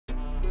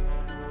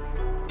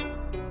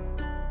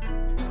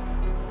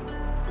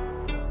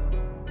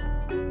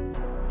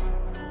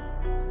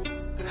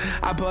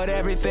I put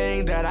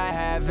everything that I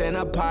have in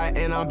a pot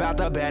and I'm about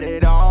to bet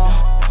it all.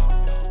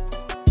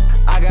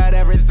 I got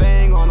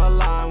everything on the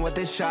line with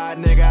this shot,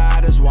 nigga,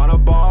 I just wanna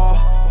ball.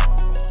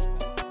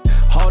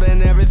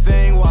 Holding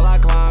everything while I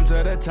climb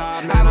to the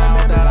top, man, I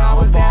remember I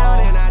was down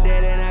and I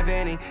didn't have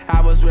any.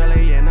 I was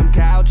really in them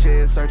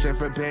couches, searching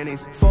for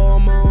pennies. Full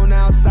moon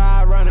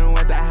outside, running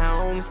with the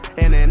hounds.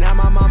 And then at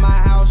my mama's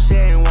house, she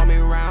ain't want me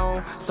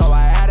round. So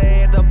I had to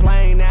hit the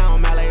plane, now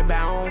I'm LA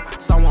bound.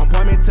 Someone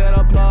point me to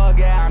the plug,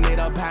 yeah, I need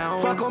a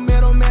pound. Fuck a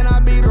middleman, I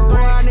be the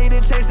boy, I need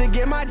a change to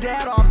get my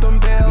dad off them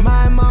bills.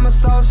 My mama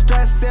so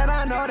stressed, and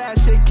I know that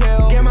shit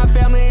kill. Get my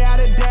family out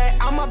of debt,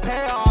 I'ma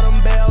pay all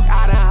them bills.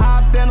 I done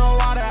hopped in the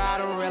water, I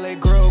don't really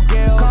grew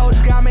gills.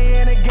 Coach got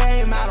me in the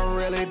game, I don't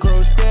really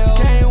grew skills.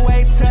 Can't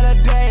wait till the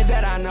day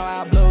that I know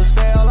how blues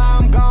feel.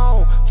 I'm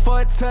gone,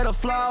 foot to the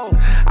flow.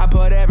 I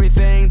put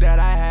everything that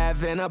I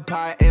have in a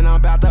pot and I'm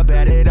about to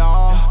bet it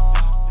all.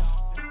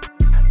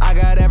 I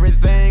got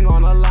everything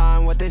on the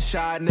line with this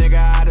shot, nigga,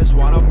 I just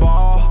wanna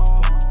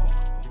ball.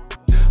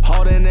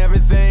 Holding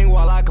everything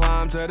while I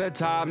climb to the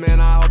top, man,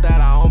 I hope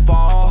that I don't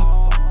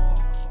fall.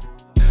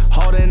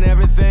 Holding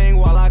everything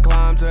while I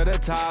climb to the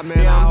top,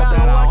 man, I hope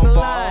that I don't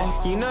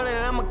fall. You know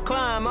that I'ma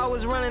climb, I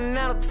was running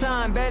out of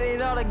time. Bet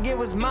it all to get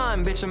was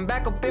mine, bitch, I'm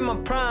back up in my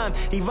prime.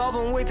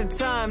 Evolving with the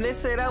time, they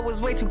said I was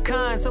way too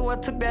kind. So I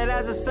took that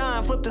as a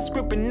sign, flipped the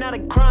script and now they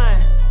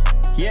crying.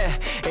 Yeah,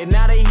 and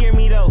now they hear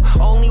me though.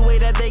 Only way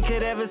that they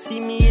could ever see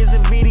me is a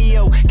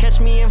video. Catch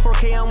me in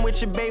 4K, I'm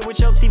with your babe with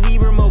your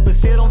TV remote. But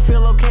still don't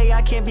feel okay,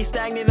 I can't be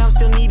stagnant, I'm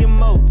still needing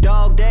more.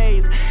 Dog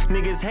days,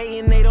 niggas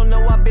hating, they don't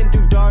know I've been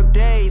through dark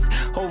days.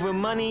 Over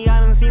money, I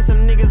done seen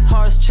some niggas'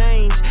 hearts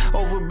change.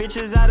 Over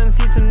bitches, I done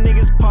seen some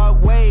niggas part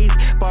ways.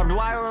 Barbed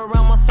wire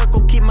around my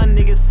circle, keep my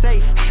niggas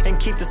safe. And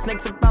keep the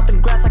snakes up out the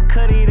grass, I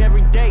cut it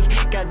every day.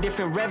 Got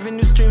different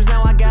revenue streams,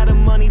 now I got a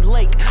money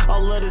lake.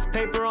 All of this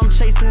paper, I'm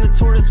chasing the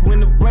tortoise,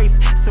 win the race.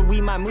 So we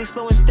might move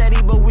slow and steady,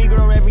 but we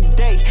grow every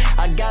day.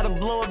 I gotta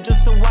blow up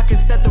just so I can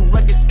set the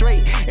record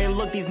straight. And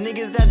look, these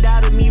niggas that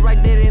doubted me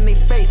right there in they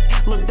face.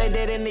 Look, they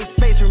dead in they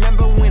face.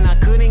 Remember when I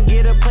couldn't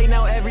get a plate,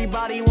 now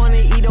everybody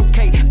wanna eat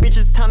okay. Bitch,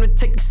 it's time to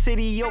take the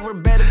city over,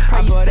 better pray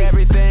I put safe.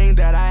 everything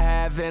that I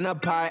have in a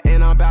pot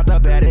and I'm about to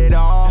bet it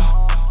all.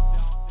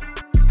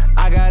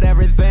 I got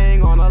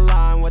everything on the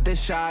line with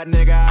this shot,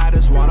 nigga, I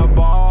just wanna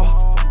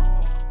ball.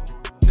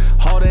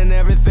 Holding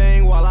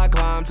everything while I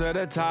climb to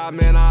the top,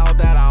 man, I hope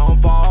that I don't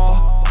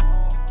fall.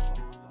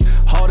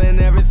 Holding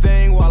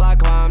everything while I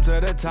climb to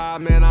the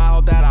top, man, I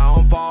hope that I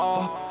don't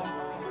fall.